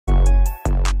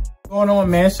What's going on,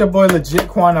 man? It's your boy Legit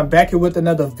Quan. I'm back here with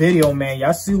another video, man.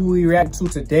 Y'all see who we react to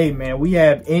today, man. We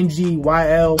have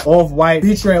NGeeYL Off-White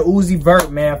featuring Uzi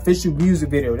Vert, man. Official music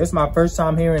video. This is my first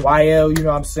time hearing YL, you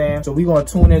know what I'm saying? So we gonna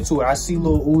tune into it. I see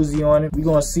Lil Uzi on it. We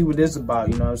gonna see what this is about,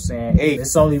 you know what I'm saying? Hey,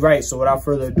 it's only right. So without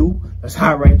further ado, let's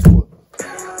hop right into it.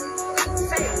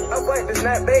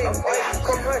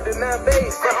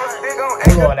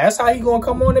 Hold on, that's how he gonna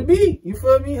come on the beat. You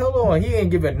feel me? Hold on, he ain't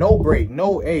giving no break,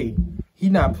 no A. He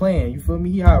not playing. You feel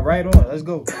me? He hot right on. Let's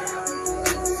go.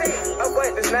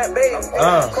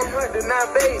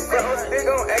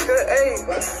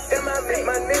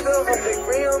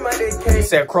 He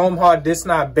said Chrome Heart, this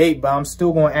not bait, but I'm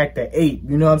still gonna act the ape.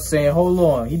 You know what I'm saying? Hold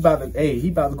on. He about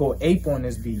to go ape on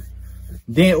this beat.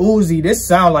 Then Uzi, this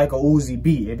sound like a Uzi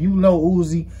beat. If you know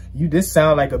Uzi, this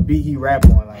sound like a beat he rap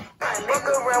on. Like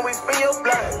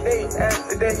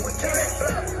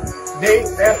day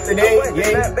after day,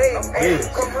 yeah.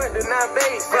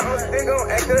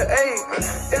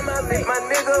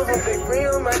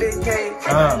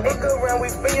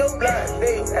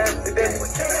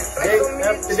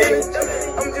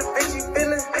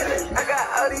 I got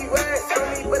all these rides on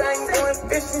me, but I ain't going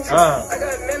fishing. I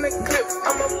got none of clips,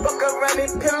 I'ma fuck around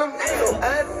and kill them. So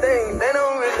I think they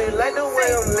don't really like the way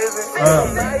I'm living.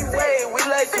 My way, we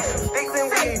like to shoot sticks and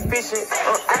we fishing.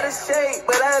 I'm out of shape,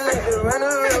 but I like to run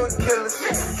around with killers.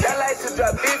 Y'all like to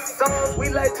drop big songs, we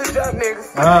like to drop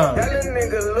niggas. Y'all a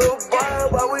nigga little boy,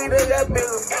 but we done got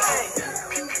bigger.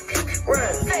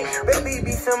 Run, baby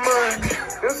be some money.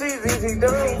 Them CZZ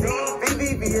done,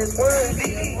 BBBS1.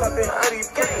 Poppin' all these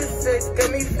fucking sex, got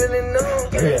me feeling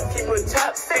numb. Keep a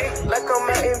chopstick like I'm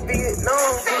out in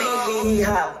Vietnam.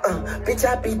 Bitch,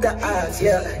 I beat the odds,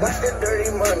 yeah. Watch the dirty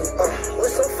money, we're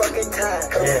so fucking tired.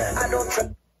 I don't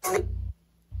trust.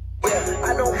 Yeah,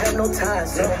 I don't have no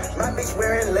ties, my bitch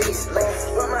wearing lace,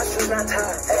 but my shoes not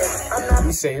tied. I'm not.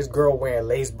 He say his girl wearing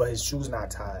lace, but his shoes not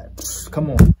tied.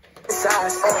 Come on.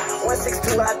 Size,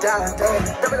 162, I die.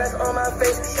 Double that's on my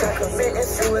face, try committing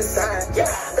suicide. Yeah,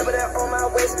 double that on my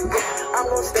waist, I'm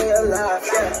gonna stay alive.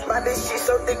 Yeah, my bitch, she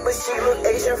so thick, but she look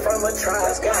Asian from a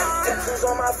tribe. Got tattoos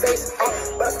on my face,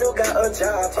 but I still got a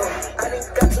job. I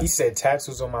didn't got to. He said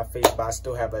tattoos on my face, but I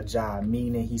still have a job.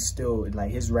 Meaning he still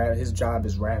like his job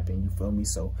is rapping. You feel me?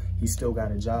 So he still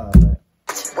got a job.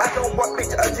 I don't walk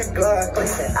bitch out your glove.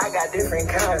 I got different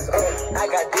kinds. I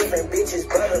got different bitches,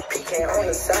 butter pecan on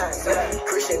the side.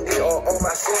 Christian Dior on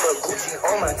my silver, Gucci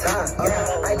on my tie.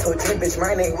 I told your bitch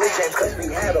my name was James cause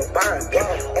we had a bond.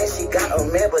 And she got a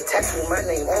man, but tattooed my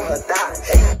name on her thigh.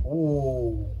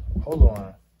 Ooh, hold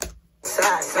on.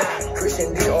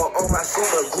 Christian Dior on my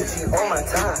silver, Gucci on my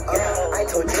tie. I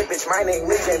told your bitch my name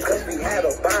was James cause we had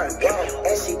a bond.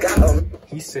 And she got a.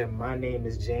 He said my name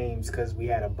is James cause we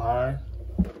had a bond.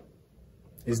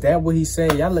 Is that what he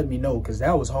said? Y'all let me know, because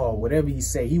that was hard. Whatever he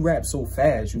said, he raps so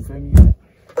fast, you feel me?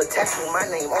 But tattoo my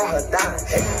name on her thigh.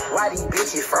 Why these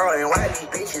bitches frauding? Why these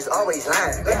bitches always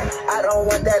lying? I don't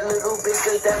want that little bitch,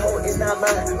 cause that hoe is not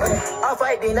mine.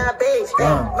 Off-White, they not beige.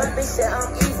 My bitch said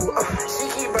I'm evil. She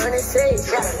keep burning sage.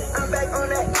 I'm back on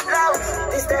that cloud.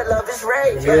 This that love is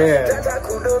rage. That's how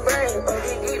cool the brain.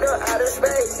 Eat her out of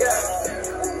space.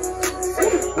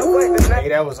 Hey,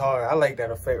 that was hard. I like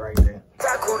that effect right there.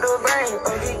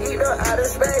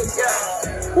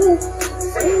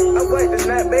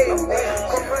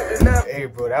 Hey,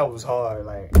 bro, that was hard.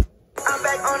 Like, I'm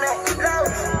back on that low.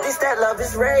 This that love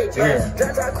is rage.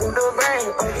 That's how cool the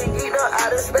brain. Eat her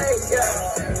out of space.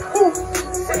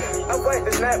 I'm white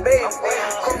to not bait.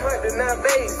 I'm white to not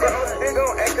bait. They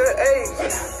gon' act a age.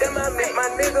 Then I make my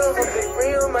nigga hope they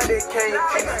free on my decay.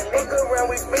 Look around,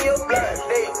 we spin your block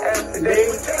day after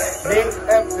day. Day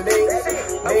after day.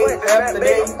 Day after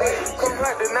day. I'm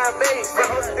white to not bait.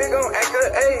 They gon' act a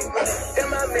age. Then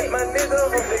I make my nigga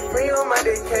hope they free on my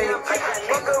decay.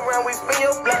 Look around, we spin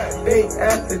your block day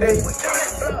after day.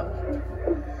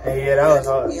 Hey, yeah, that was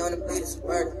hard.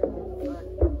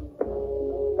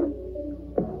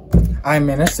 Alright,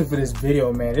 man, that's it for this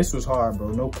video, man. This was hard,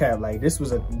 bro. No cap. Like, this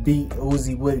was a beat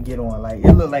Uzi would get on. Like,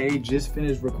 it looked like they just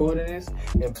finished recording this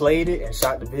and played it and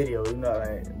shot the video. You know,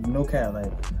 like, no cap.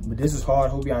 Like, but this was hard.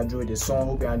 Hope y'all enjoyed this song.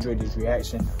 Hope y'all enjoyed this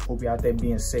reaction. Hope y'all out there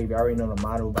being safe. You already know the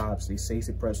motto vibes. Stay safe,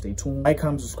 stay prep, stay tuned. Like,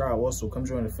 comment, subscribe. Also, come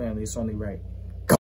join the family. It's only right.